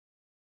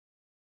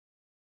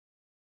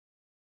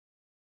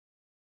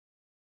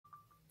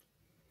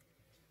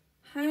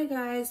Hi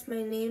guys,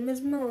 my name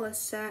is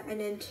Melissa,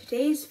 and in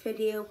today's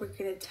video we're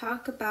going to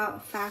talk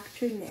about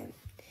Factor Nim.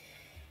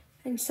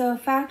 And so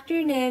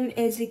Factor Nim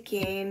is a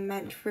game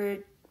meant for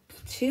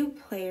two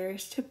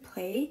players to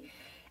play,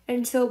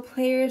 and so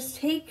players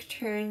take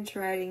turns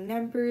writing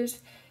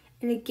numbers,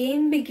 and the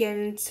game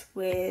begins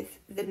with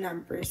the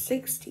number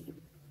 60.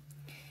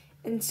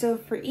 And so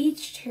for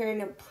each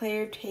turn, a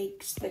player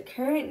takes the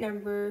current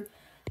number,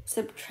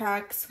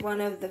 subtracts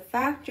one of the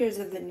factors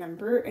of the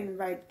number, and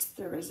writes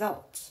the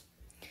results.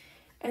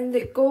 And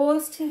the goal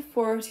is to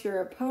force your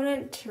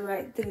opponent to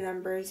write the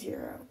number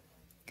 0.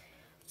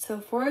 So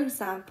for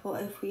example,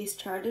 if we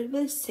started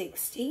with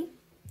 60,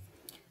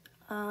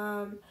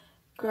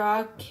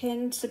 Grog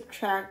can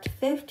subtract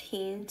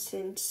 15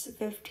 since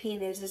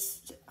 15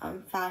 is a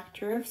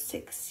factor of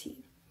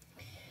 60.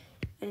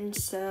 And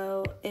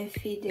so if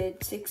he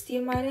did 60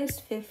 minus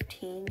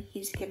 15,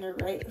 he's going to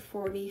write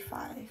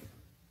 45.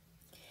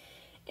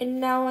 And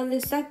now when the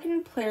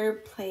second player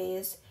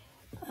plays,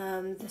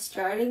 the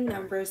starting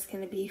number is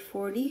going to be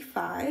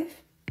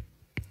 45.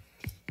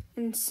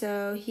 And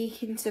so he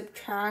can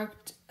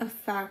subtract a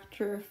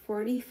factor of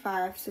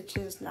 45, such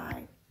as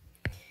 9.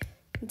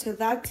 And so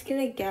that's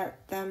going to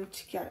get them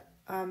to get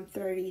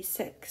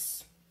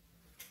 36.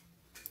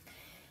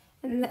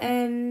 And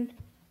then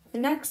the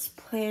next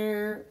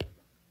player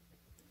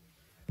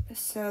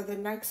is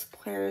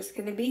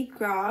going to be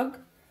Grog.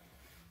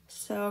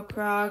 So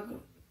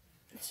Grog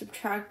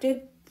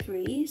subtracted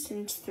 3,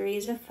 since 3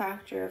 is a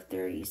factor of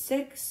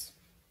 36.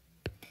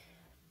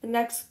 The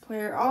next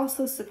player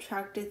also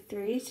subtracted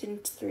 3,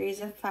 since 3 is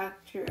a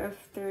factor of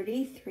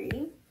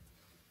 33.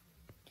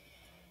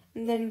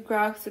 And then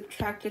Grog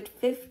subtracted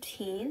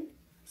 15,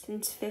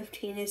 since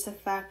 15 is a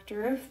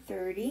factor of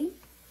 30.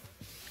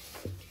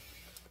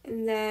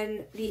 And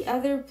then the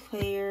other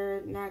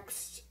player,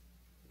 next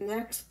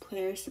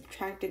player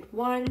subtracted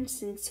 1,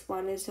 since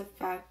 1 is a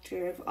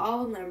factor of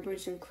all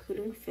numbers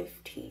including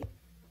 15.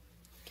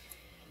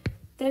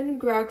 Then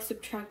Grog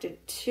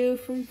subtracted 2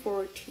 from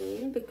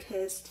 14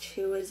 because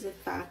 2 is a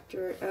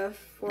factor of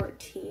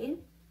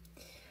 14.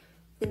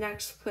 The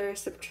next player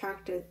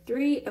subtracted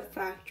 3, a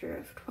factor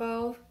of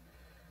 12.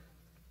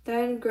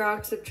 Then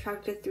Grog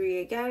subtracted 3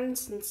 again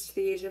since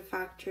 3 is a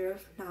factor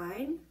of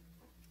 9.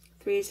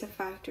 3 is a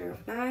factor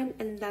of 9.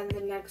 And then the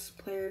next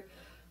player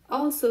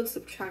also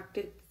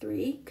subtracted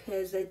 3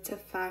 because it's a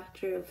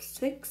factor of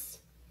 6.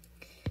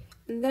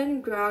 And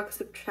then Grog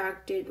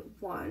subtracted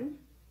 1.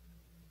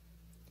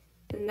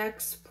 The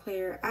next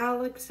player,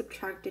 Alex,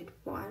 subtracted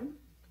 1.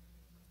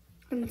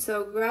 And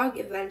so Grog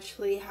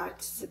eventually had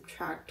to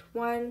subtract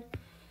 1,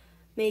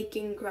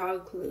 making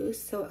Grog lose,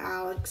 so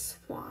Alex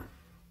won.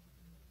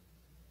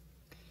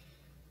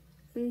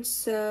 And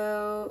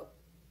so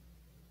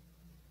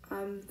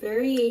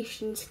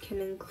variations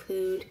can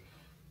include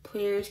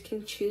players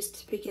can choose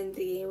to begin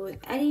the game with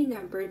any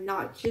number,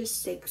 not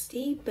just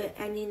 60, but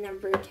any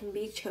number can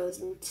be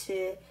chosen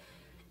to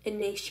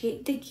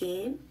initiate the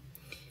game.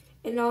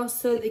 And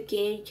also the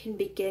game can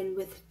begin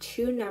with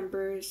 2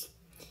 numbers,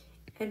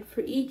 and for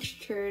each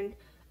turn,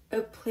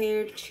 a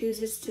player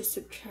chooses to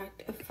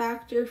subtract a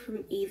factor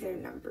from either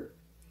number.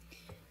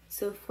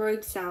 So for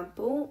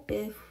example,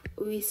 if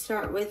we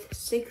start with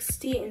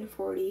 60 and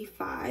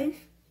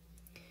 45,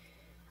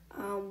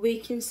 we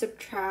can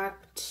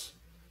subtract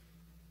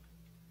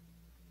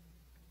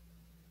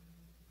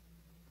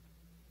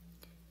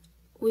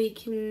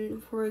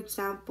for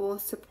example,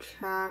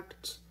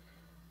 subtract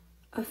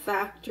a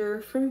factor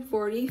from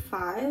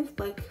 45,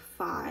 like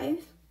 5,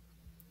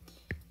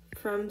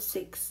 from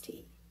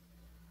 60.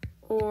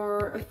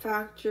 Or a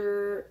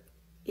factor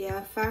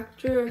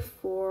of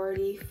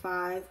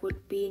 45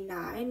 would be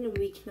 9, and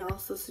we can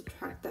also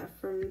subtract that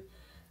from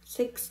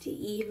 60,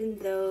 even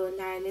though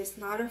 9 is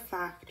not a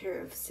factor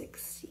of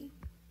 60.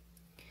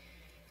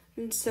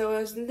 And so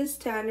as in the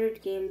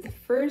standard game, the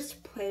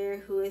first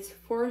player who is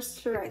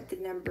forced to write the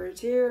number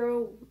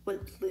 0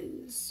 would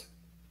lose.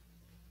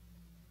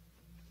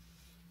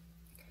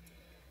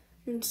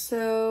 And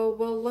so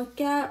we'll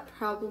look at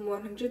problem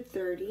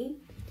 130.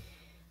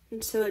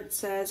 And so it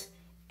says,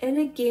 in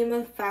a game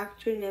of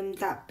Factor Nim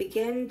that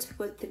begins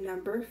with the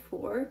number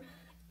 4,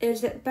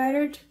 is it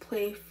better to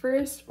play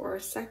first or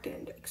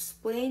second?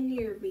 Explain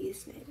your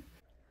reasoning.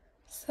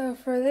 So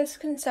for this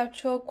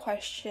conceptual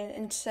question,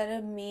 instead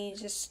of me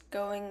just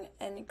going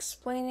and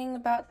explaining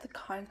about the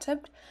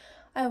concept,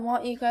 I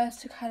want you guys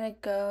to kind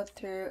of go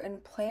through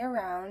and play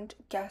around,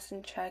 guess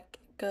and check,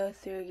 go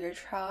through your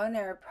trial and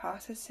error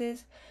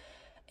processes,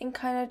 and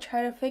kind of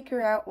try to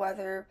figure out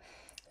whether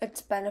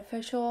it's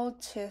beneficial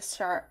to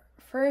start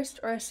first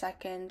or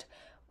second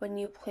when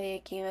you play a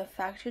game of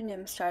Factor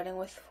Nim starting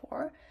with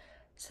 4.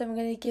 So I'm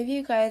going to give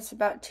you guys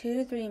about 2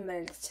 to 3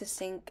 minutes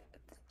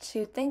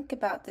to think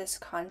about this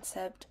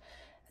concept,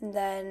 and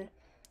then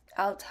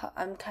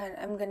I'm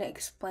going to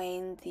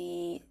explain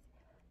the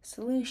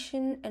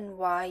solution and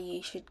why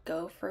you should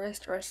go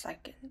first or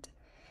second.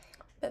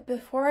 But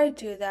before I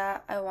do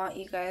that, I want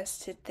you guys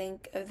to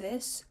think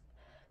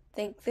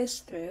this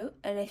through,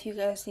 and if you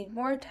guys need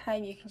more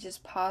time, you can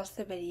just pause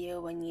the video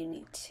when you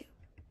need to.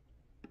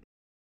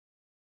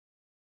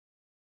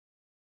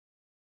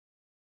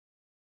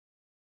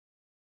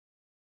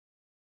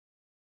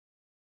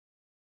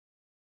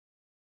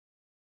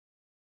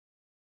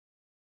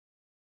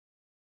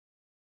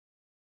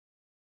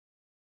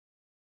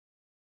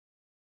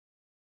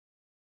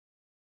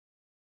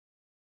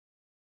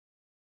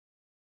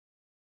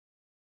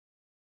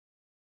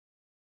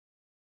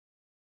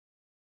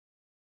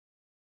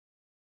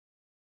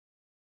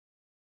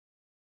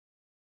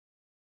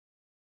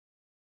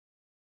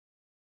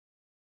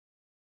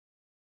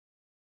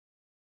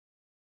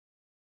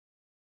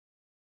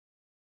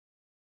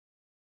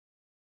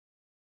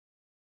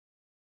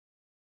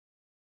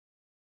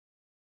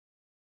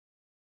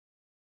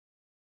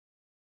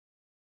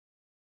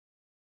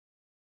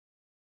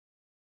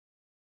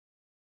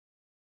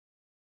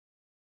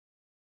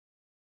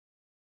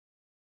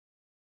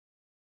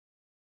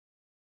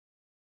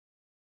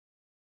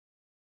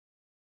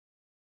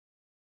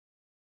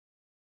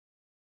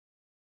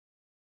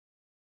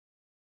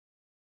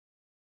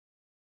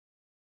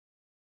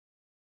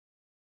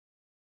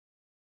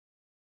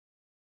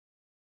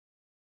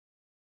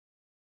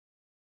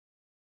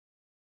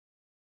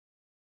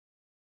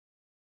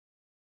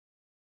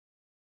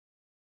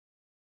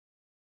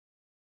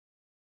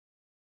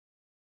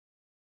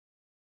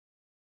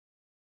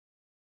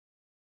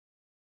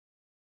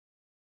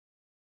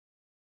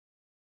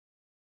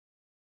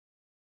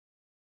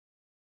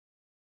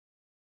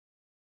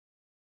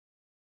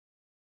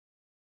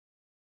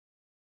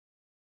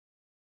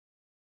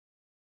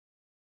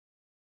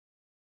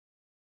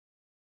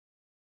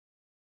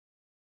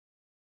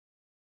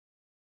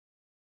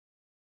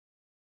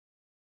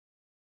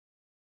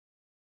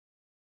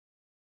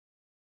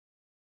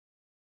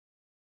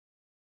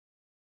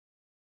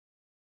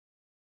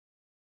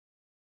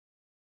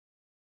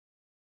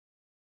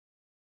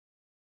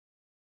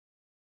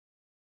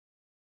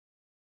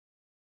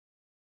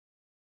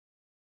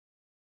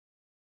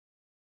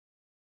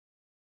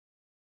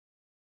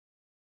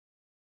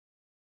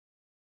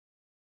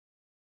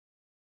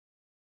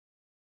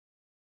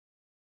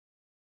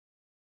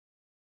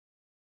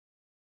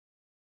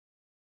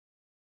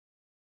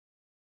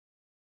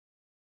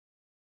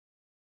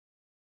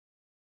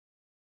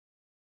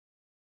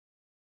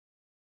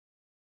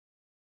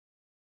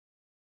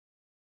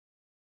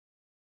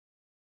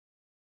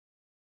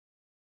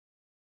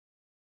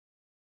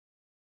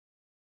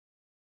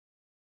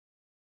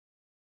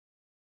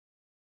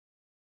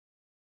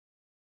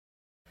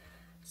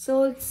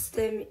 So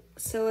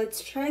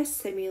let's try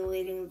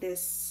simulating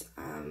this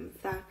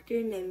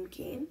factor nim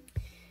game.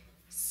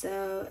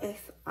 So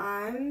if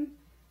I'm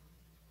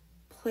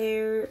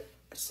player,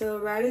 so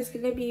red is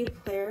going to be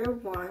player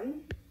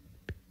 1,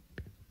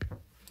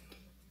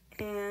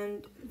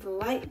 and the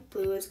light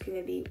blue is going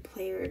to be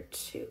player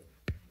 2.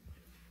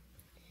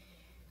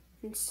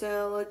 And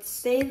so let's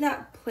say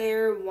that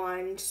player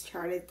 1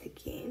 started the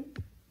game.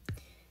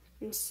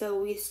 And so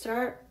we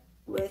start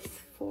with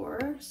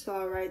 4, so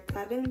I'll write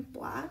that in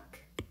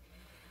black.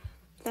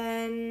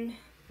 Then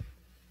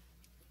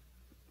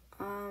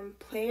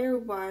player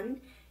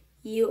 1,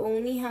 you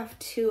only have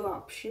 2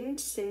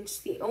 options since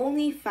the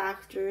only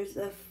factors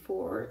of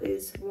 4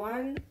 is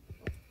 1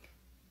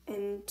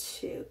 and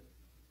 2.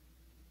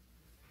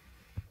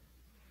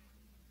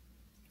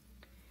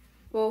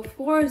 Well,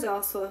 4 is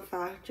also a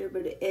factor,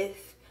 but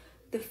if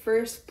the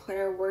first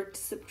player were to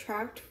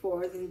subtract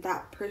 4, then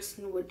that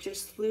person would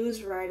just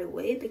lose right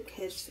away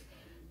because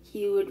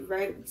he would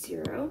write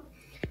 0.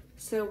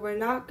 So we're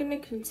not going to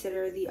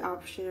consider the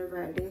option of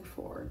writing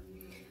 4.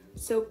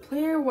 So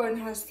player 1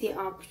 has the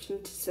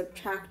option to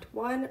subtract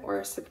 1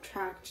 or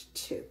subtract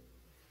 2.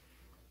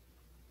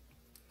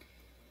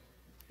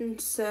 And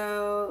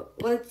so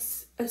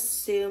let's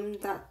assume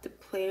that the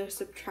player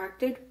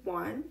subtracted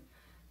 1,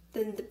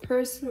 then the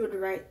person would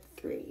write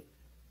 3.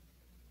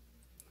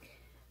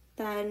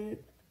 Then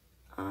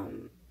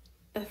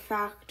a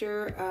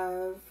factor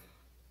of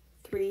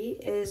 3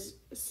 is,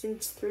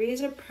 since 3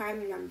 is a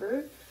prime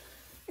number,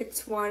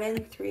 it's 1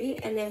 and 3,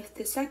 and if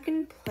the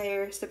second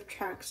player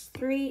subtracts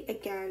 3,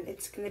 again,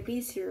 it's going to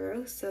be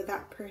 0, so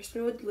that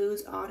person would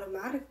lose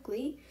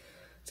automatically.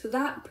 So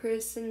that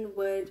person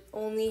would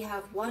only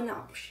have one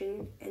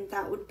option, and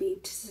that would be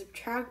to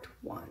subtract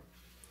 1.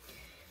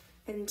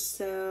 And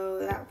so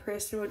that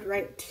person would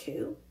write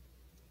 2.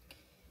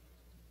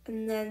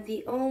 And then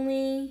the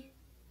only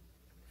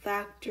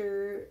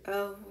factor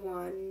of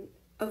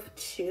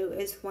 2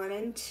 is 1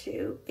 and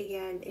 2.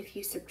 Again, if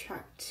you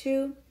subtract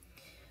 2,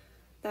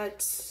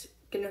 that's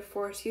going to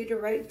force you to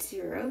write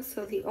 0.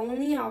 So the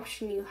only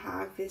option you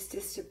have is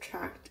to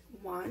subtract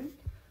 1.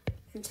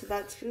 And so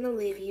that's going to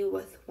leave you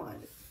with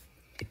 1.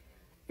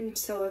 And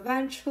so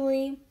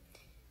eventually,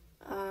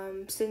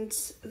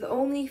 since the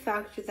only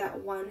factor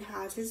that 1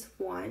 has is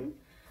 1,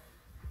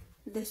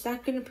 the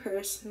second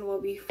person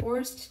will be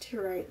forced to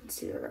write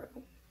 0.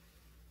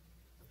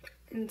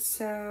 And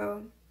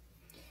so,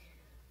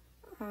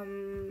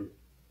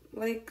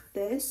 like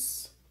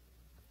this,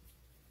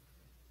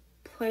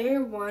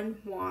 player 1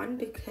 won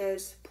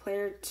because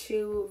player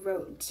 2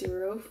 wrote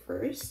 0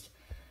 first.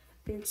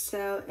 And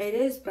so it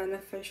is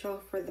beneficial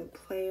for the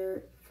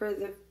player,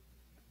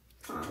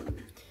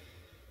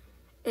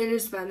 it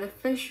is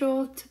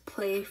beneficial to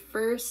play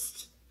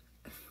first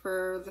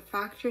for the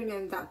factor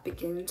nim that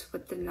begins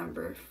with the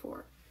number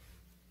 4.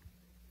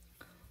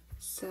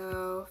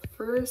 So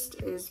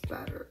first is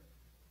better.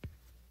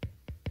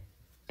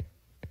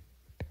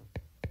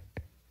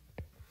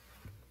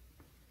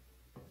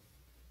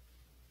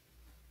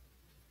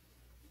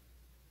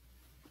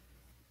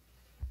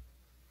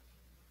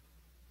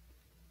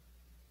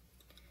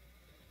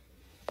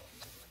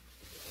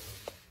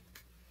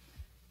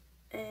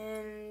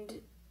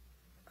 And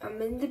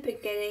in the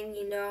beginning,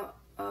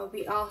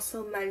 we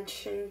also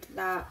mentioned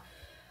that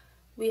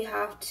we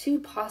have 2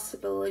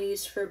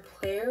 possibilities for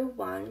player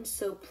 1.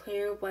 So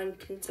player 1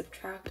 can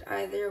subtract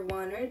either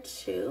 1 or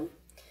 2.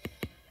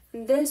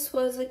 And this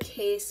was a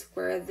case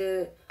where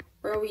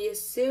we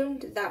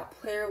assumed that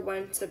player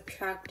 1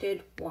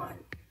 subtracted 1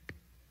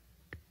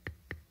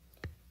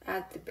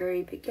 at the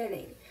very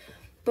beginning.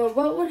 But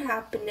what would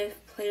happen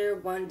if player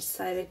 1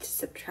 decided to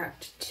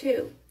subtract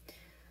 2?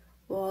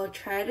 We'll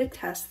try to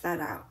test that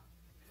out.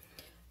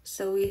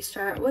 So we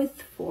start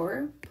with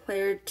 4.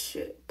 Player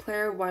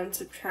 1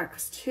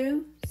 subtracts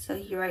 2, so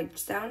he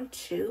writes down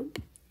 2.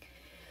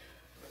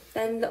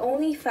 Then the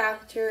only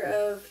factor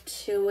of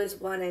 2 is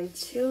 1 and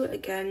 2.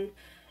 Again,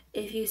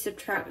 if you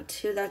subtract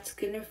 2, that's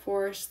going to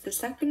force the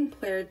second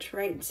player to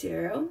write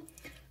 0.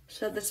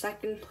 So the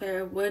second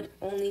player would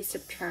only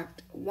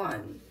subtract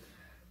 1.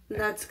 And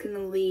that's going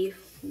to leave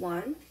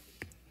 1.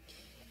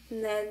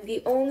 And then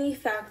the only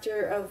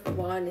factor of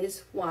 1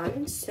 is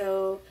 1,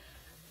 so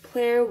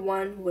player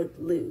 1 would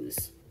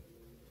lose,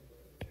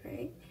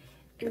 right?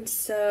 And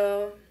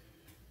so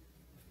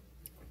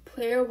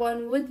player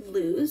 1 would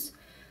lose,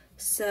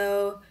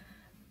 so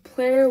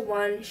player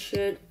 1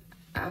 should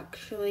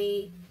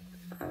actually,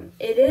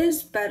 it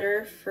is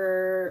better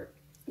for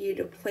you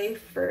to play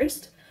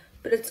first,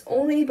 but it's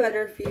only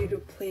better for you to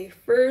play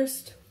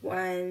first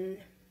when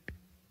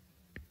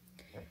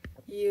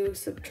you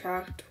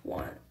subtract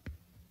 1.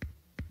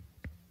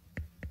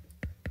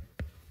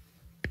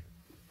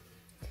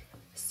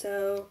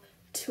 So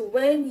to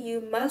win, you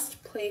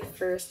must play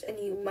first and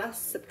you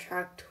must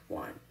subtract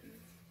 1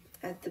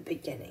 at the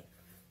beginning.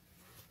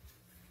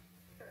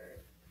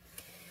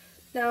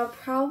 Now,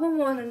 problem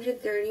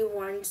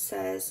 131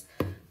 says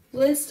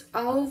List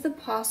all of the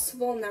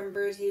possible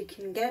numbers you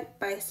can get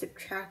by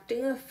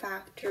subtracting a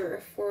factor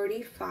of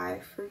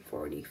 45 from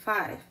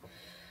 45.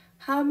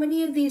 How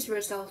many of these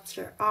results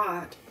are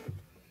odd?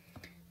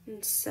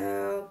 And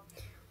so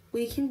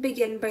we can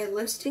begin by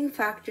listing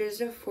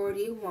factors of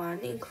 41,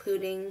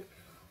 including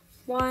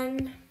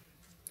 1,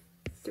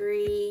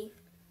 3,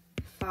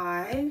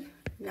 5,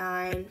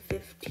 9,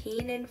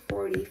 15, and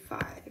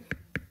 45.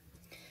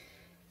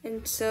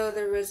 And so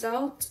the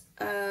result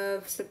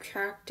of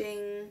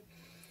subtracting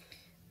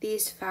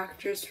these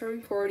factors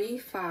from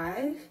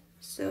 45,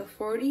 so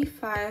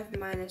 45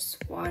 minus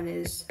 1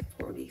 is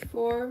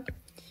 44,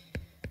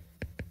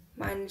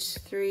 minus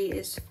 3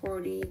 is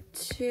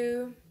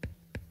 42,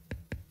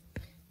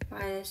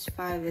 minus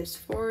 5 is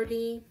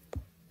 40,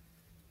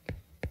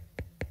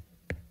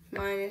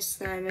 minus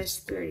 9 is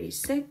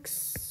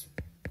 36,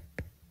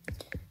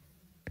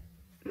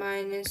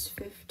 minus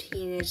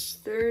 15 is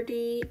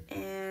 30,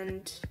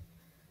 and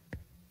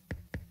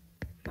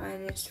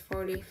minus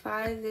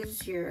 45 is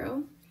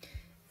 0.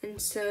 And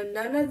so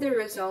none of the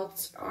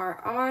results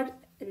are odd,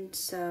 and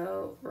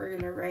so we're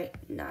going to write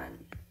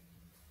none.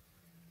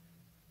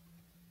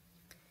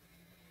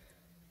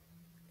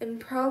 In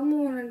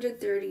problem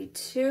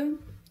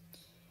 132,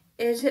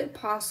 is it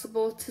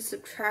possible to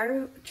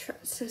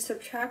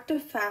subtract a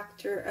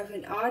factor of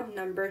an odd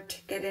number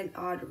to get an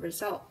odd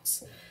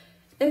result?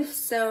 If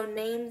so,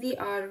 name the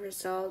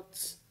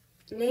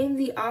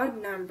odd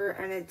number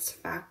and its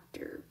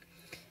factor.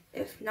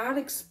 If not,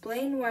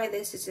 explain why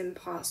this is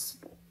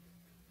impossible.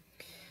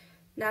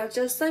 Now,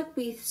 just like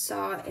we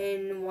saw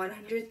in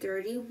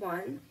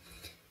 131,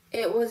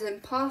 it was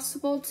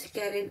impossible to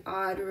get an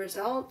odd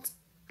result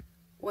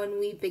when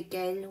we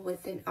begin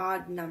with an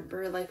odd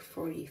number like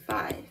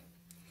 45.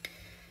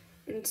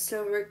 And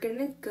so we're going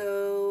to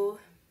go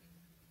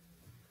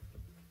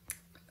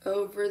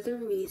over the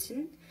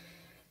reason.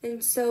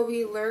 And so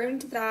we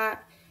learned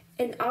that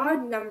an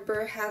odd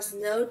number has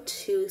no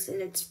 2's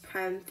in its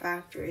prime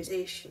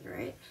factorization,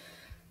 right?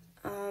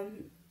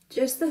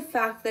 Just the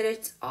fact that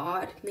it's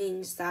odd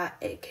means that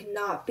it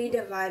cannot be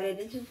divided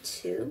into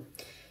 2.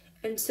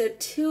 And so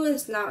 2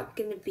 is not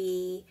going to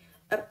be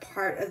a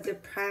part of the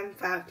prime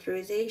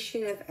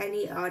factorization of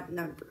any odd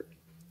number.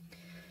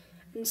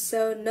 And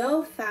so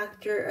no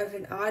factor of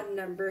an odd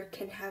number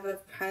can have a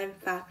prime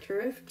factor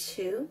of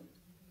 2.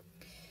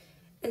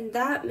 And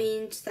that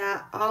means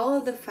that all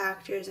of the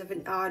factors of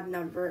an odd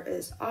number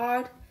is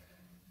odd.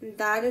 And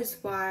that is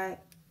why,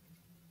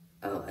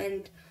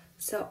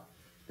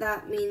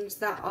 that means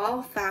that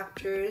all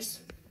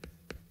factors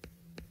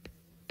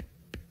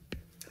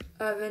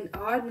of an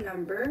odd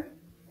number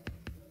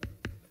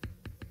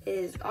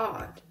is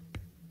odd.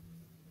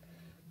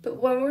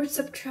 But when we're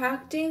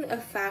subtracting a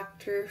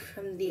factor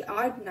from the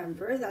odd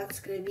number, that's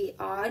going to be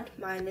odd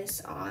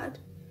minus odd.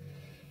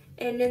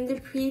 And in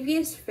the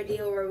previous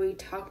video where we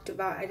talked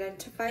about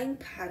identifying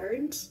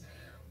patterns,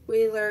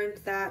 we learned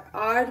that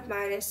odd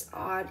minus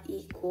odd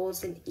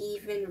equals an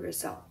even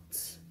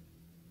result.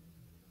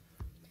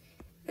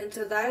 And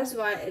so that is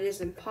why it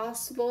is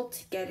impossible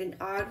to get an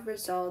odd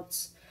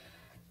result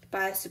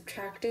by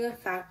subtracting a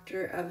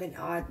factor of an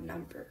odd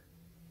number.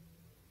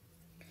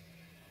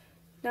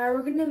 Now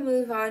we're going to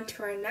move on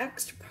to our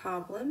next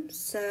problem.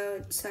 So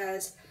it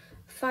says,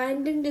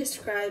 find and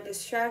describe a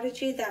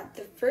strategy that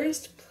the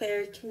first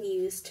player can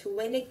use to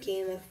win a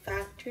game of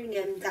factor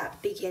nim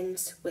that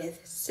begins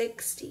with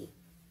 60.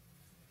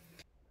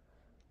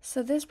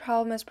 So this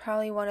problem is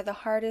probably one of the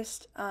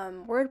hardest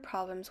word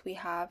problems we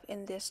have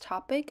in this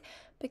topic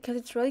because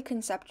it's really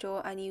conceptual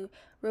and you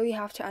really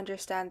have to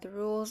understand the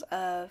rules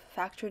of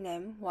factor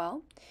nim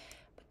well.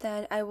 But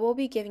then I will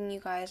be giving you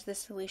guys the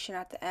solution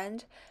at the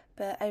end,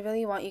 but I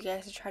really want you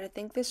guys to try to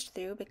think this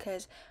through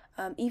because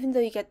even though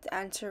you get the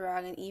answer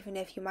wrong and even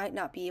if you might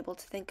not be able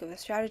to think of a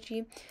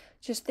strategy,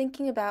 just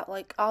thinking about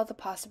like all the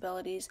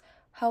possibilities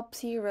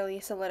helps you really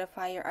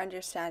solidify your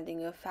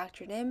understanding of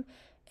factor nim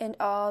and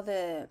all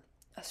the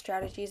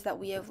strategies that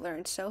we have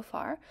learned so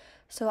far.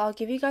 So I'll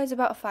give you guys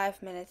about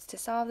 5 minutes to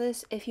solve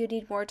this. If you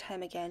need more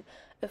time again,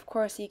 of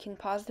course you can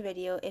pause the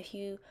video. If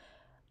you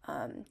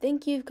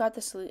think you've got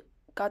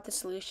the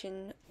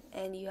solution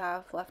and you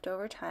have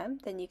leftover time,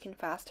 then you can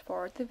fast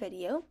forward the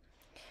video.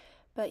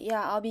 But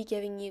yeah, I'll be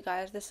giving you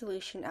guys the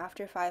solution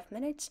after 5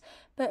 minutes.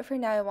 But for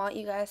now, I want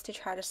you guys to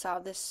try to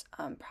solve this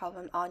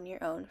problem on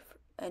your own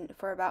and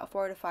for about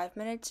 4 to 5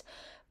 minutes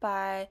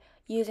by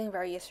using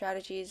various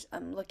strategies,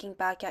 looking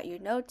back at your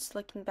notes,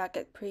 looking back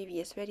at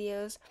previous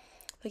videos,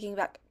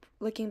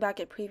 looking back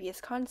at previous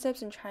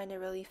concepts, and trying to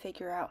really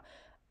figure out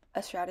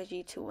a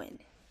strategy to win.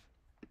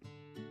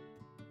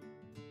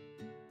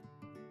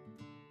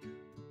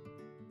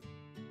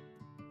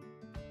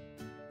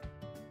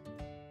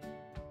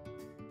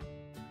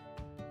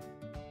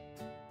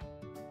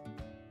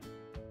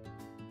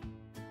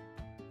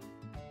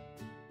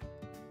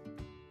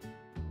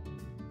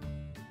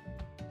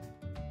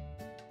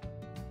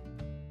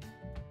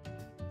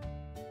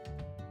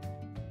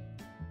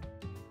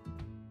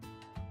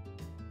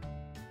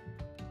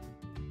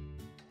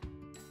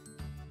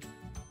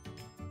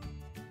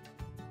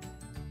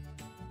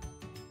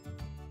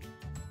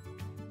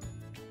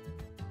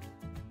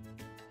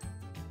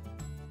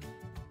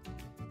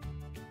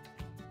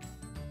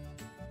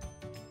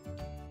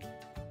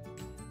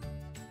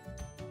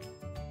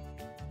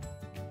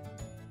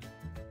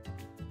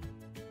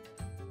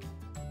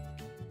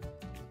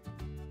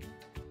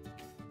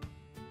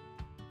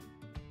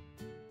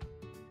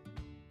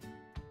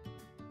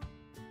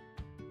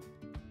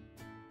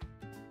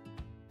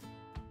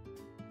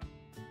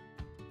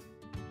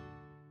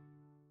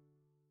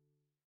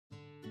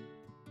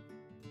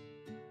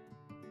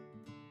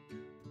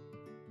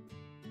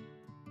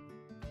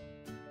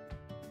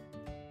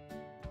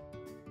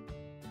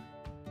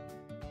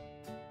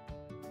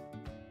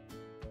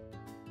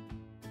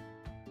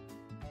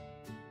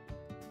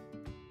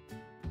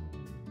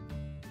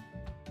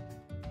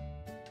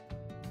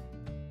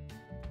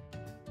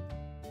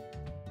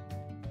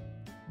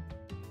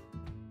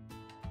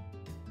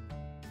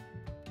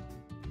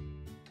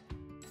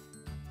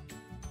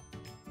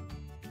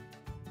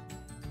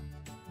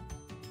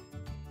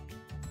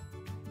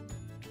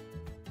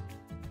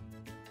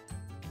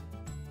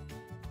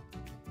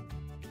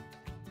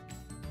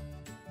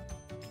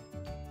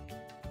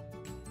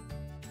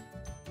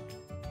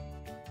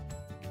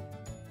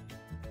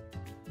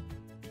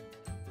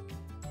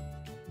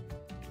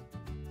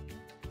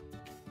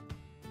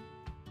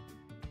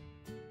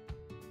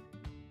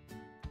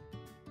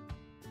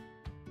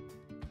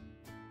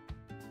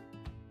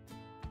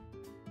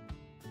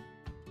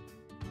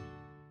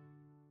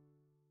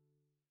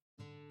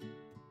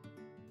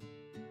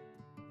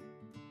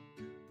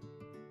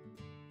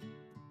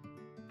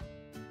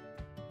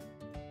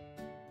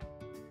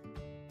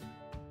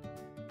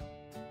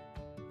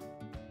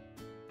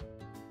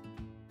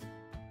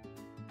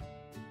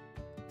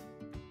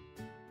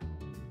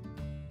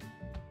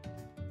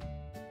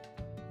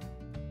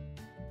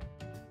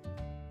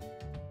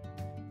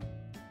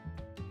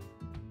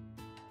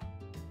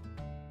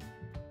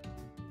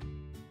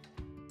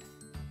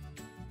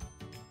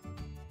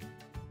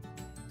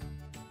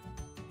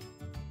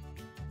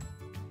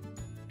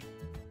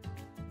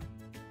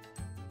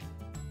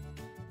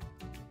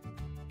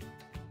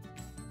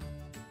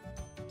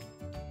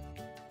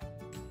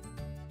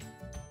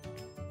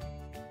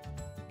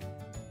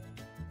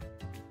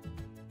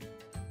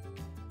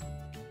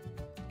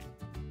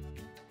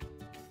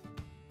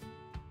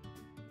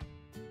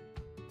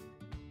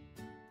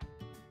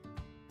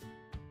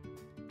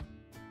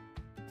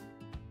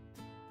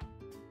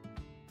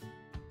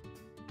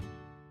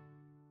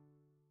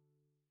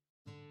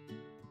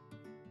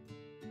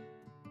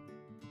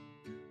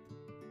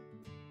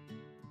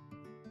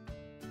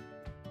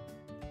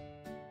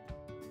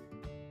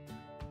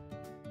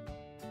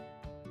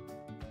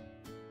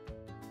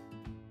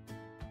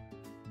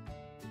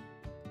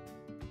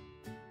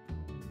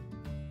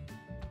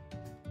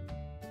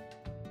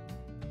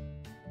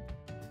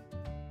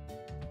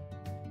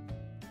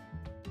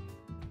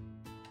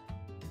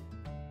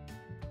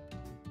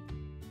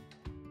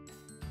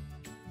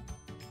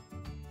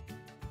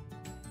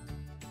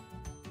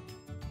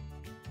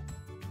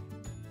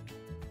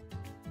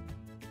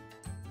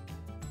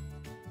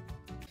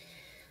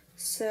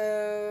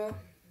 So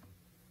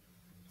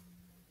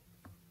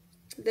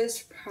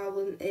this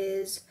problem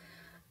is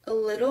a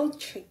little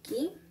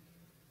tricky,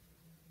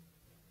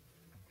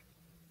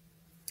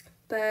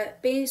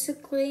 but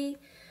basically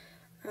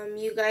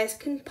you guys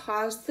can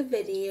pause the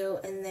video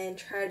and then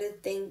try to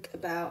think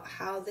about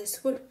how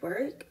this would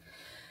work.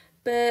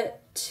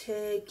 But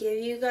to give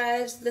you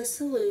guys the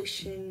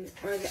solution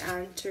or the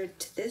answer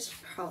to this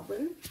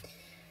problem,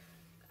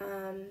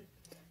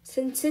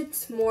 since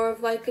it's more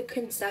of like a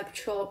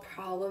conceptual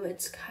problem,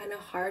 it's kind of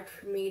hard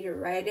for me to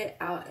write it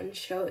out and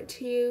show it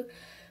to you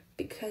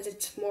because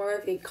it's more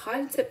of a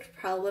concept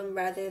problem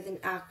rather than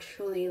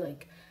actually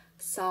like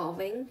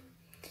solving.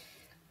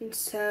 And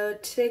so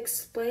to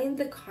explain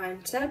the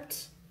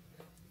concept,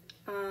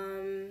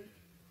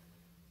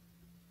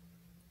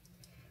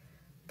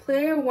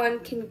 player 1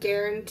 can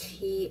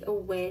guarantee a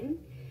win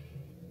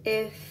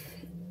if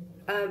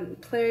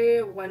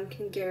player 1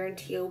 can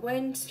guarantee a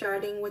win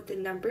starting with the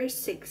number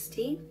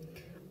 60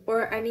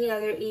 or any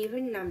other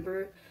even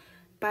number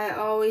by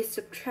always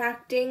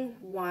subtracting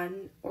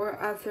 1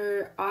 or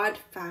other odd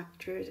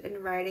factors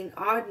and writing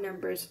odd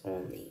numbers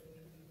only.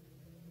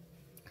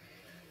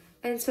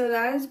 And so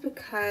that is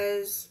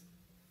because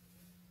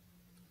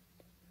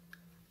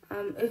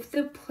if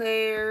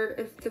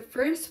the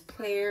first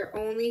player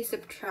only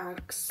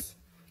subtracts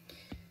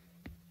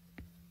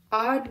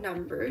odd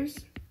numbers,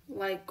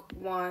 like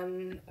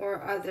 1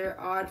 or other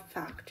odd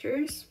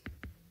factors,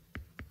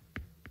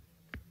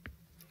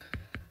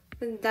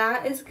 then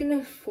that is going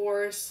to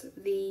force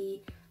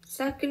the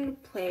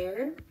second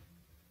player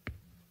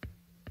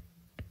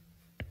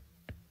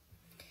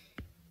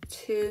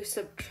to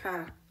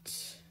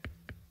subtract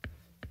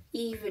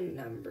even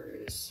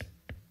numbers.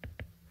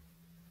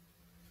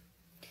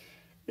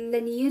 And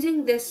then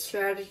using this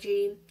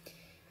strategy,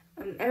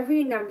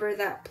 every number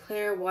that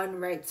player 1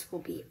 writes will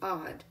be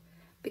odd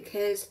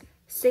because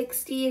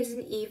 60 is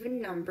an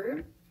even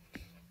number.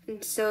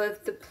 And so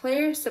if the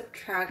player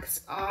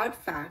subtracts odd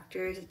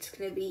factors, it's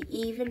going to be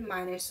even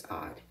minus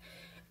odd.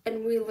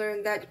 And we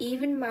learned that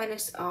even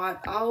minus odd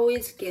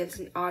always gives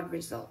an odd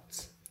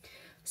result.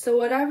 So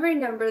whatever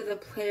number the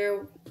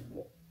player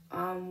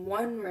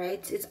 1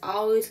 writes is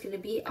always going to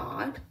be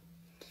odd.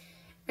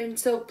 And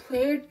so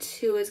player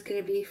 2 is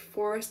going to be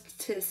forced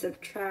to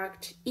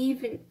subtract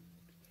even.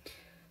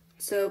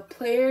 So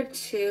player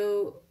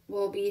 2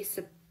 will be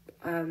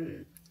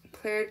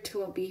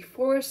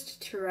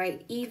forced to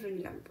write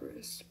even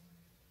numbers.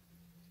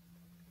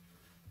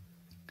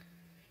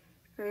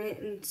 Right?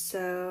 And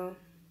so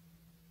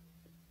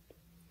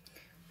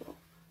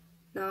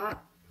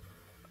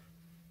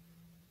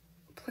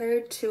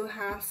player 2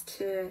 has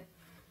to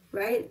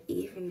write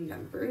even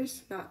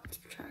numbers, not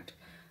subtract.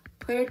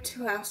 Player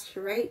 2 has to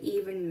write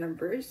even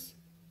numbers.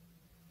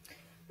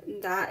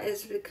 And that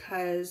is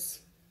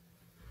because,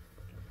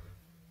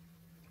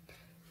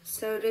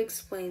 so to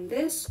explain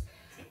this,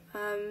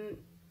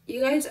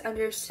 you guys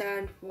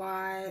understand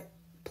why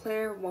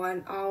player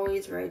 1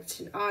 always writes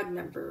an odd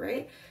number,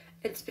 right?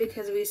 It's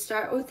because we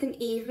start with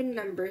an even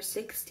number,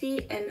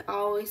 60, and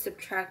always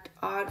subtract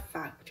odd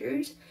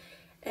factors.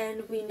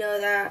 And we know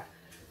that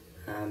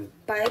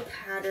by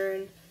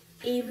pattern,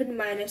 even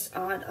minus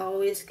odd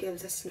always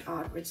gives us an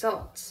odd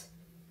result.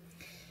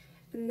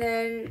 And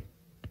then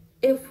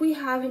if we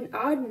have an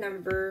odd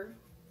number,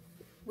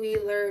 we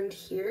learned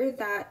here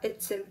that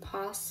it's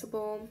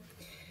impossible.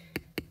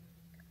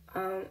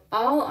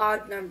 All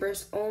odd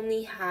numbers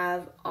only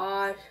have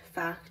odd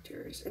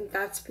factors, and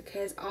that's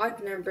because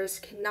odd numbers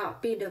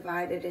cannot be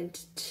divided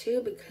into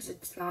 2 because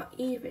it's not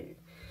even.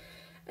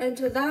 And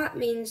so that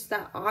means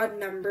that odd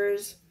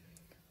numbers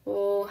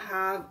will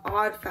have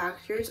odd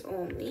factors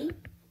only.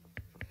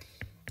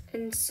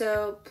 And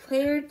so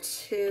player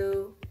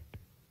 2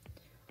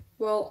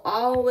 will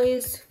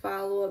always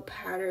follow a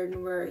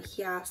pattern where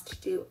he has to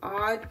do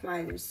odd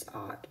minus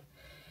odd.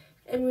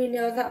 And we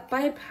know that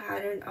by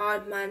pattern,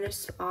 odd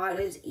minus odd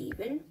is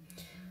even.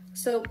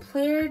 So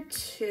player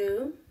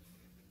 2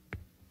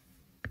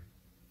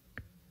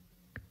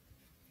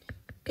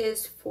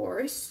 is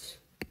forced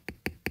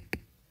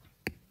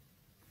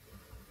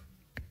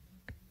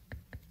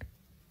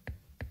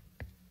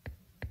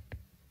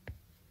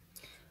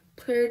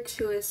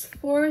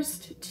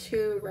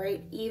to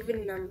write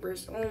even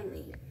numbers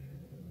only.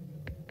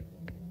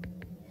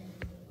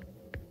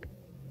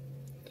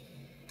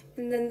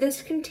 And then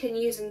this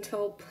continues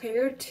until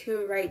player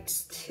 2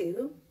 writes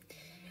 2,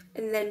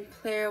 and then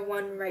player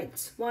 1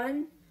 writes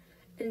 1,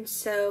 and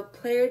so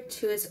player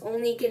 2 is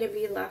only going to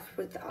be left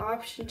with the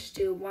option to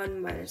do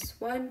 1 minus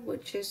 1,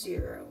 which is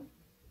 0.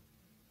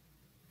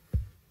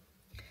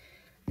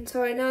 And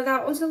so I know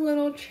that was a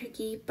little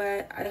tricky,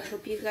 but I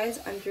hope you guys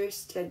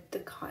understood the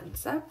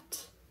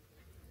concept.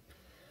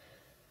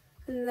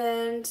 And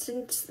then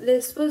since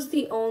this was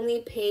the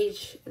only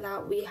page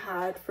that we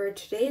had for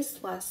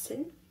today's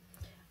lesson,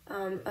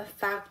 a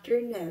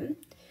factor nim,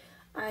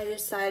 I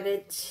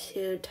decided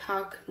to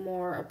talk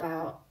more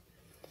about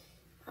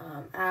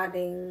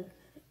adding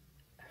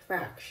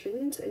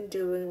fractions and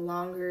doing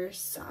longer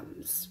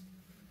sums.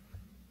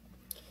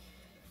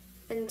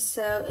 And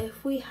so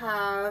if we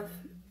have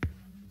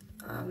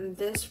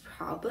this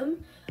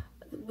problem,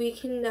 we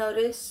can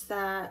notice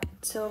that,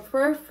 so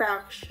for a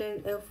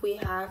fraction, if we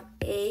have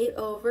a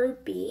over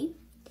b,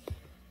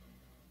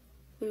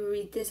 we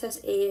read this as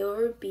a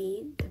over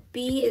b, the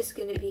b is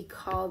going to be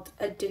called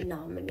a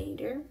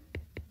denominator,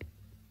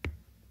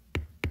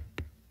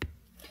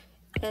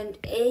 and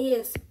a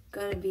is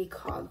going to be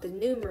called the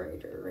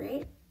numerator,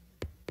 right?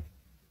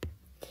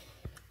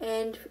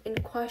 And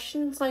in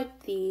questions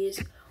like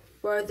these,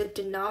 where the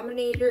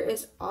denominator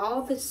is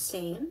all the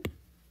same,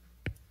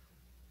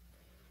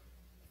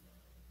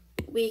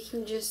 we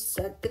can just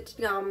set the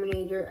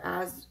denominator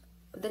as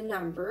the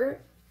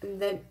number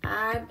and then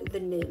add the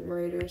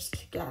numerators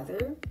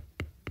together.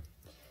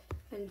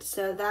 And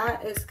so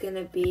that is going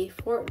to be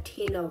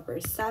 14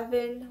 over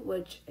 7,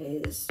 which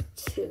is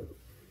 2.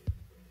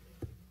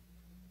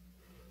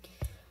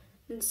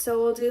 And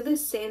so we'll do the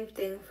same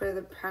thing for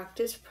the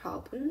practice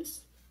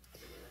problems.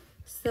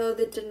 So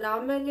the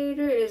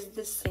denominator is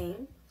the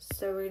same.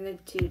 So we're going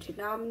to do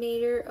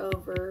denominator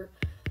over,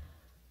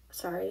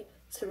 so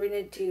we're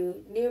going to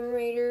do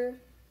numerator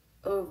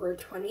over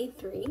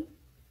 23.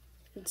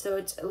 And so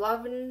it's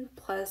 11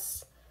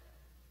 plus,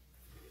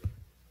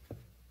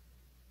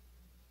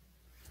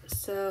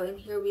 so in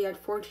here we had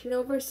 14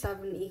 over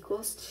 7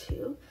 equals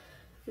 2.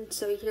 And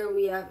so here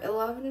we have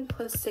 11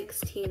 plus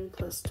 16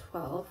 plus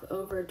 12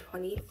 over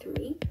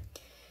 23.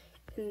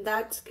 And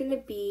that's going to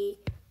be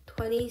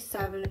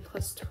 27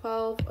 plus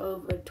 12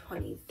 over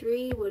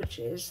 23, which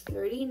is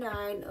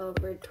 39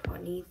 over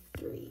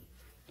 23.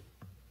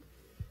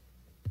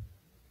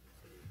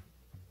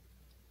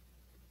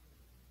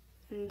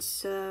 And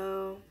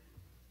so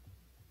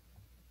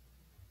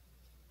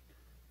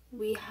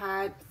we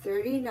had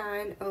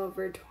 39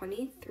 over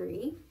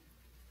 23.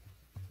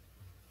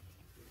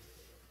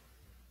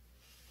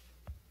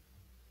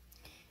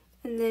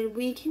 And then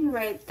we can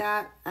write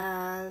that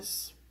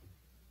as,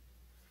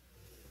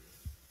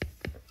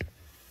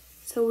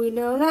 so we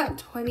know that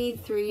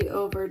 23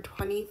 over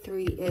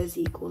 23 is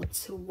equal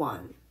to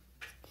 1.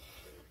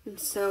 And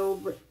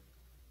so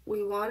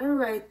we want to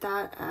write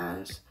that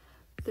as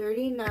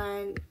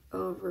 39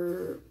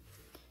 over,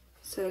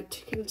 so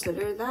to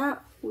consider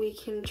that, we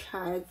can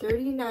try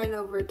 39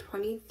 over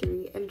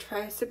 23 and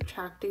try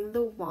subtracting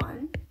the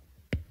 1.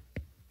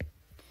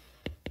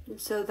 And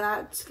so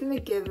that's going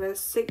to give us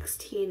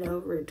 16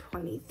 over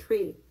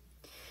 23.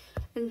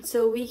 And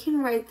so we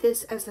can write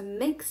this as a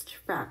mixed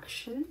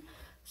fraction.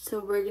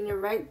 So we're going to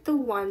write the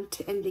 1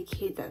 to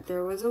indicate that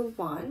there was a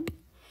 1.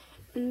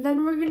 And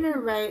then we're going to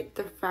write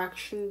the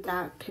fraction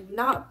that could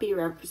not be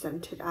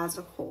represented as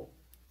a whole.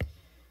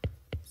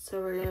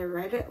 So we're going to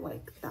write it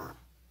like that.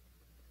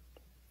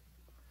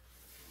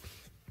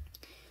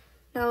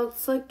 Now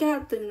let's look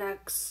at the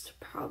next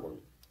problem.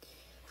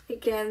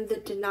 Again, the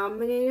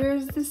denominator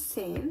is the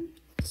same,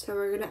 so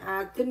we're going to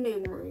add the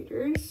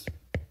numerators.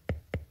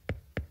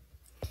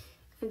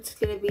 It's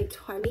going to be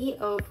 20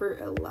 over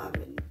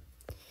 11.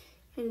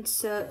 And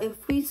so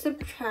if we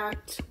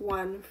subtract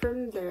 1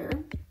 from there,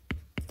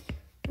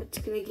 it's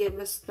going to give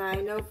us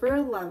 9 over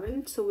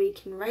 11, so we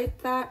can write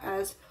that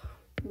as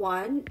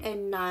 1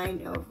 and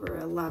 9 over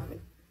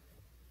 11.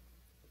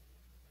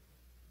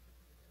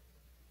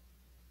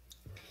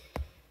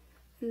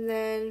 And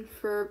then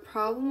for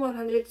problem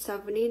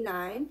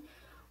 179,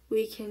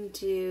 we can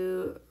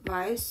do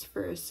vice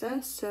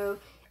versa. So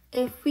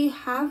if we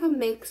have a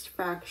mixed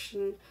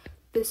fraction,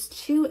 this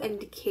 2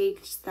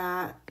 indicates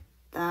that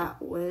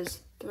that was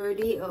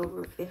 30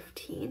 over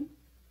 15.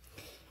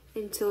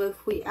 And so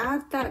if we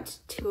add that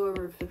to 2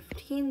 over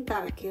 15,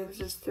 that gives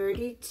us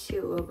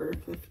 32 over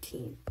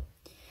 15.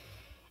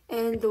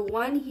 And the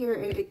 1 here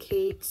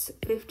indicates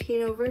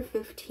 15 over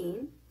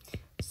 15.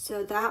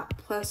 So that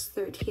plus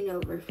 13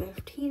 over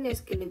 15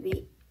 is going to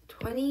be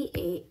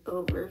 28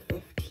 over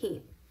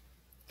 15.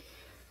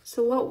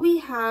 So what we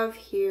have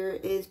here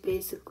is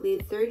basically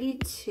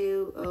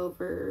 32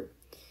 over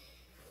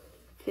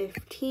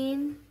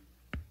 15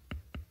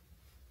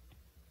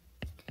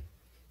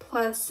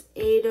 plus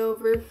 8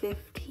 over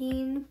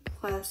 15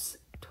 plus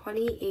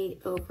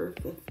 28 over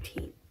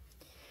 15.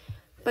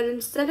 But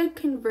instead of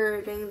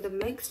converting the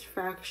mixed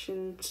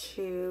fraction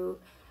to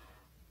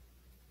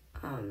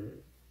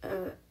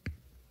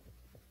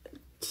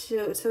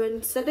so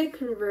instead of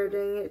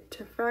converting it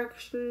to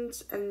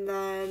fractions and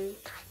then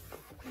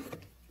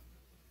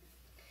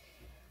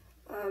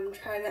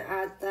trying to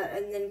add that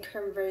and then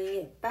converting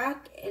it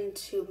back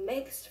into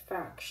mixed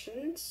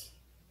fractions,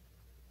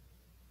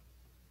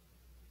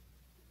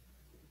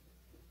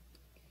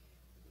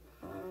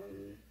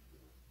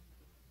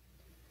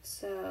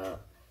 so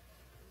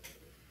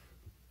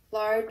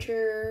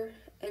larger,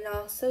 and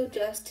also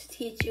just to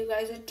teach you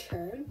guys a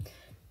term,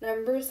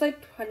 numbers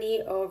like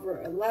 20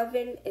 over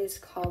 11 is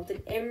called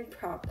an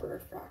improper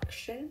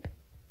fraction.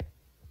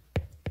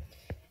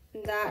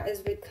 And that is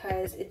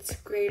because it's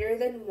greater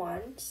than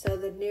 1, so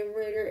the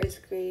numerator is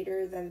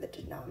greater than the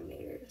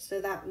denominator.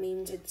 So that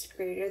means it's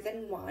greater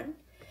than 1.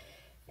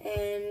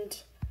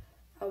 And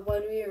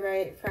when we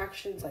write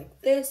fractions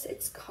like this,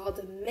 it's called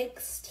a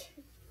mixed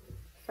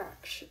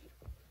fraction.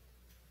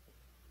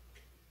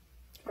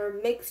 Or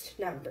mixed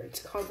number.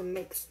 It's called a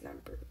mixed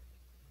number.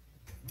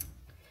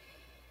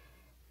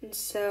 And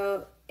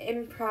so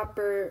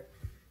improper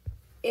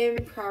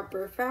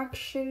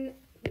fraction,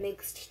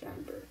 mixed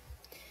number.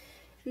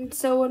 And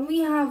so when we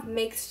have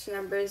mixed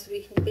numbers,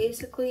 we can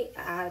basically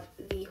add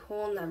the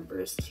whole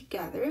numbers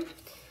together.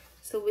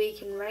 So we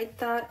can write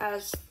that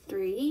as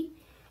 3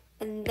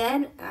 and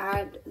then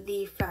add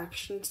the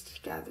fractions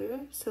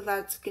together. So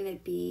that's going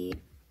to be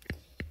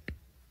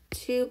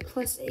 2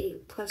 plus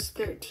 8 plus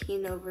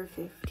 13 over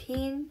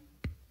 15.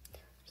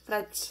 So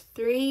that's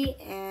 3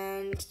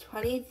 and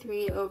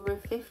 23 over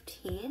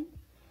 15.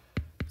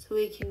 So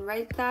we can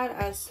write that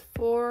as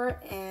 4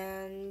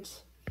 and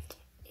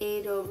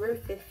 8 over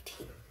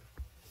 15.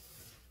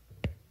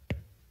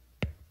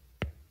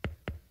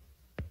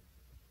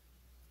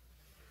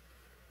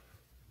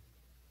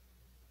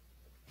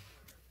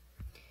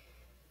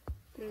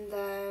 And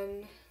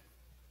then,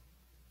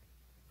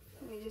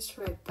 let me just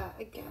write that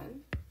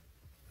again.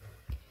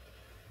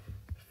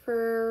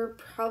 For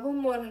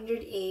problem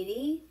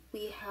 180,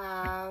 we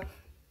have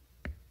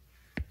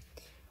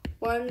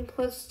 1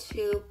 plus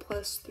 2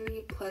 plus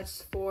 3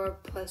 plus 4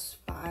 plus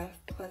 5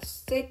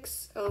 plus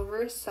 6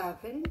 over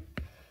 7.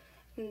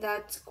 And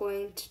that's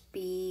going to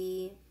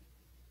be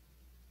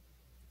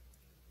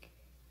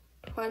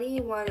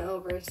 21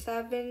 over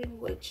 7,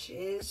 which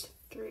is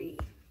 3.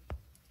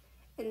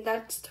 And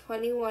that's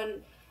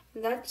 21,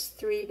 and that's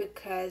 3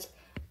 because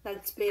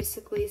that's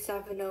basically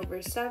 7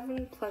 over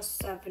 7 plus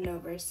 7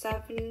 over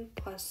 7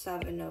 plus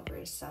 7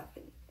 over 7.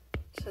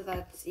 So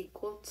that's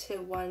equal to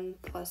 1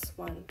 plus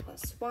 1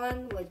 plus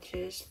 1, which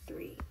is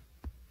 3.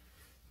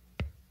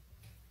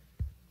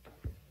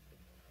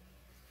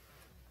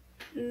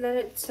 And then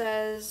it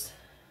says,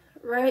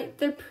 write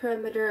the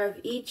perimeter of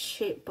each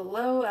shape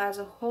below as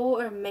a whole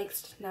or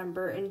mixed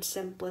number in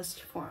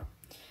simplest form.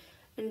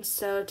 And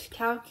so to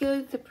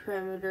calculate the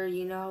perimeter,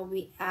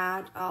 we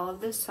add all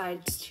of the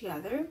sides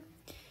together.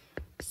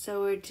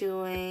 So we're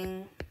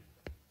doing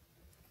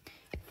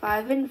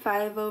 5 and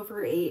 5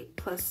 over 8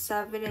 plus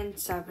 7 and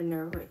 7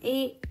 over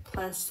 8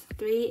 plus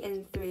 3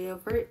 and 3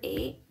 over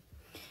 8.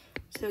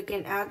 So we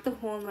can add the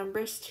whole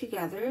numbers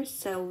together.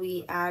 So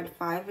we add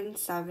 5 and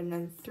 7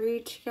 and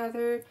 3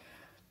 together.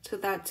 So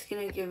that's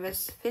going to give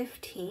us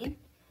 15.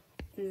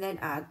 And then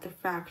add the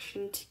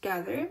fraction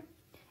together.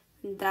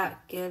 And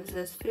that gives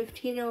us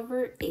 15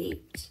 over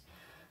 8.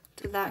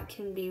 So that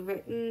can be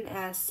written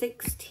as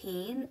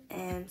 16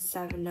 and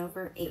 7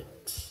 over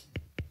 8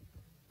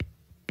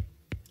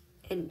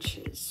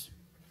 inches.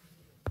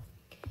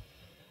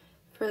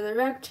 For the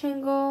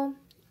rectangle,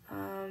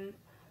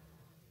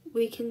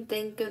 we can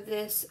think of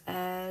this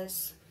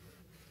as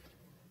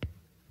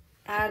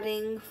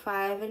adding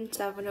 5 and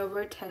 7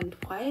 over 10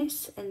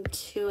 twice and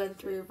 2 and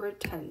 3 over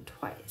 10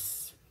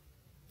 twice.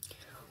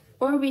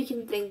 Or we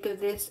can think of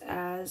this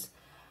as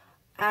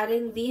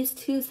adding these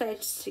two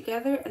sides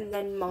together and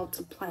then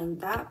multiplying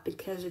that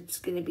because it's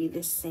going to be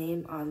the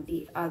same on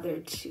the other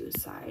two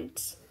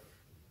sides.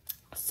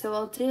 So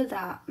I'll do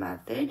that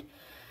method.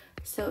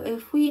 So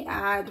if we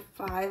add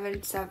 5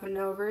 and 7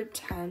 over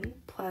 10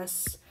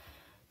 plus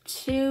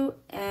 2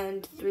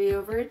 and 3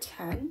 over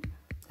 10,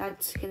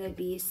 that's going to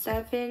be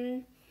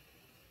 7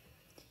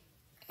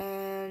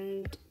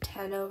 and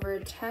 10 over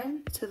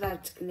 10, so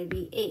that's going to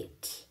be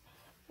 8.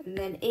 And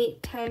then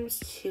 8 times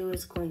 2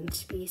 is going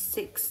to be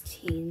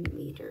 16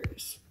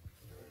 meters.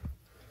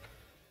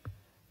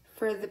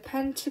 For the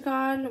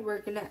pentagon,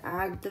 we're going to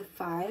add the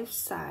 5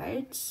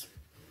 sides.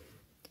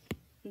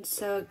 And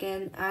so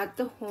again, add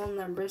the whole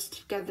numbers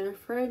together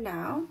for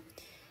now.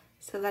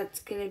 So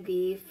that's going to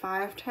be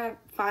 5 plus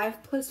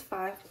 5 plus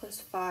 5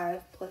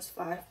 plus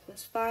 5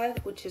 plus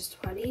 5, which is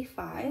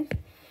 25.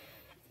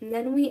 And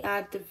then we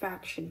add the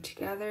fraction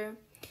together.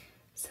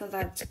 So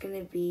that's going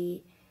to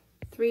be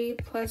 3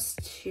 plus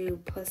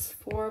 2 plus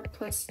 4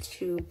 plus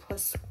 2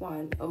 plus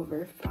 1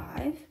 over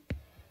 5.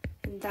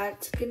 And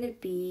that's going to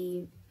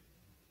be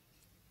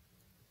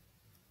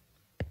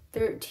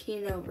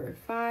 13 over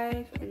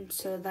 5. And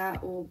so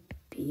that will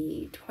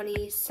be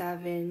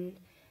 27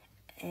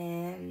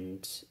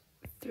 and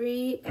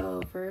 3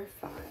 over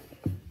 5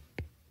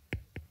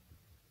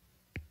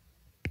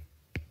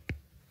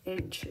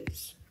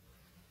 inches.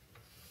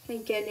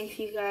 Again, if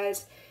you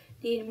guys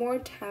need more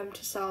time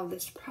to solve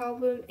this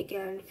problem,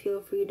 again,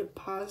 feel free to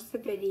pause the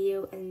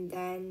video and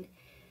then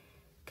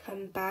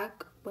come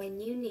back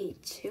when you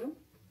need to.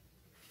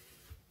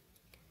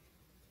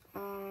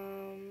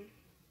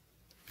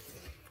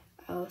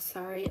 Oh,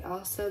 sorry,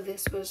 also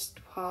this was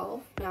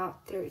 12,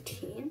 not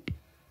 13.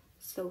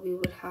 So we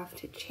would have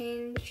to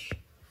change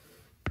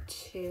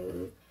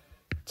to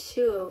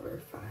 2 over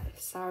 5.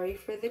 Sorry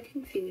for the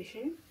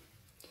confusion.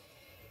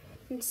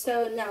 And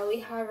so now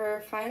we have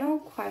our final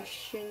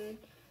question.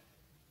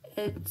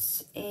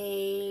 It's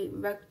a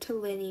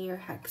rectilinear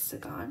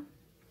hexagon.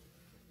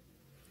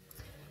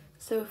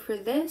 So for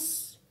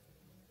this,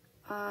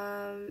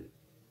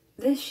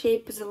 this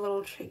shape is a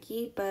little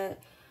tricky,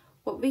 but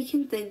what we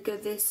can think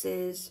of this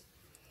is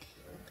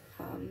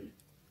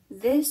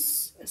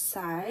this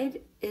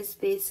side is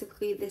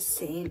basically the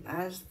same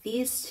as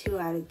these two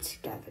added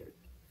together.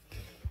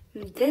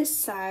 And this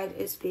side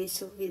is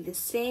basically the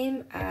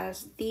same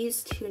as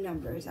these two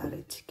numbers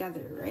added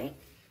together, right?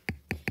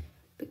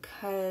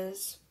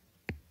 Because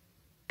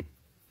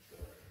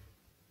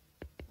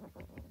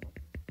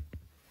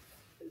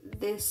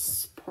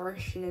this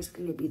portion is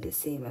going to be the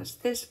same as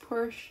this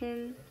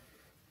portion.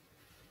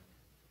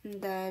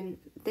 And then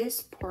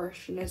this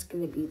portion is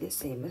going to be the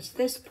same as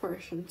this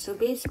portion. So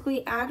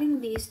basically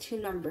adding these two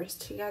numbers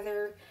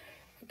together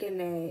are going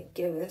to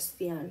give us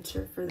the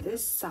answer for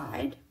this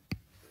side.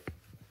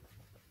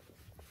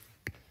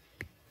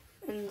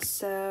 And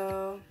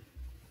so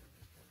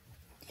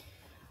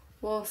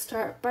we'll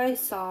start by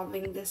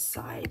solving the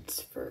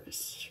sides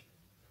first.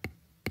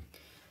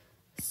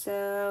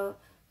 So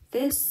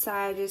this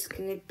side is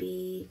going to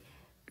be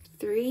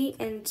 3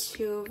 and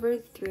 2 over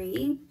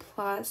 3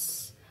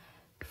 plus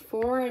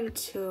 4 and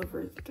 2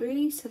 over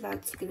 3, so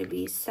that's going to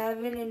be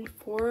 7 and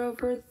 4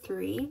 over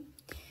 3,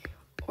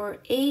 or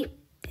 8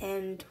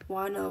 and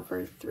 1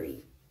 over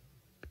 3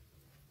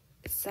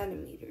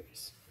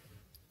 centimeters.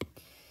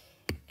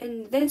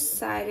 And this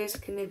side is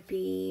going to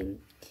be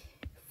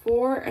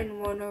 4 and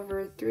 1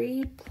 over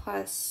 3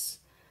 plus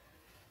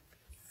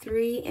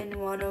 3 and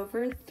 1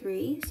 over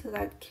 3, so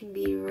that can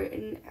be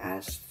written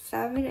as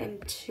 7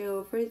 and 2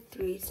 over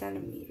 3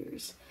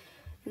 centimeters.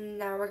 And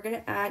now we're going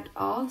to add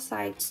all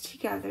sides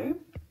together.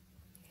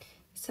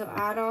 So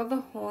add all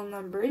the whole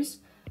numbers.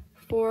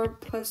 4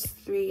 plus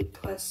 3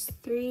 plus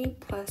 3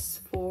 plus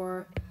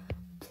 4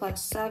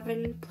 plus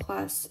 7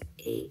 plus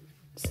 8.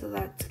 So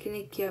that's going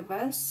to give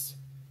us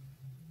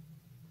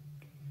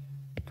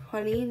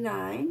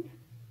 29.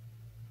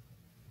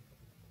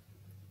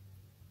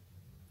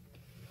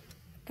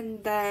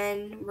 And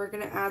then we're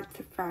going to add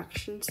the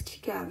fractions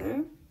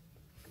together.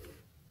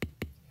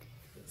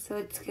 So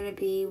it's going to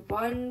be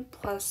 1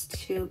 plus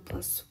 2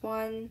 plus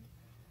 1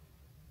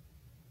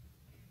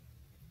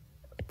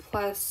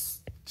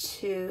 plus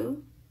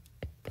 2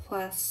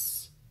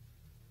 plus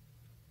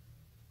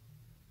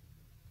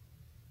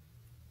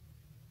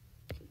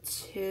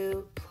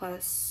 2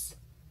 plus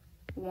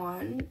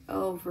 1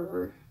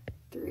 over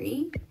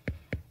 3.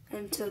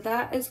 And so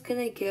that is going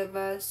to give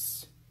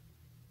us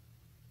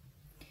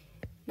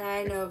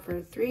 9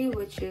 over 3,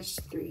 which is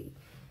 3.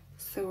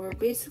 So we're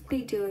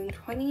basically doing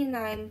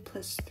 29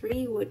 plus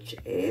 3, which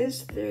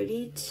is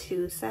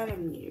 32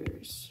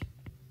 centimeters.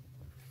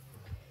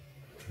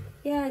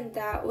 Yeah, and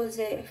that was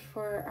it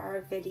for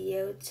our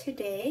video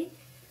today.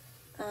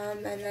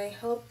 And I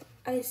hope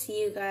I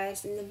see you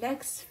guys in the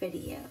next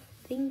video.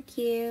 Thank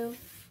you.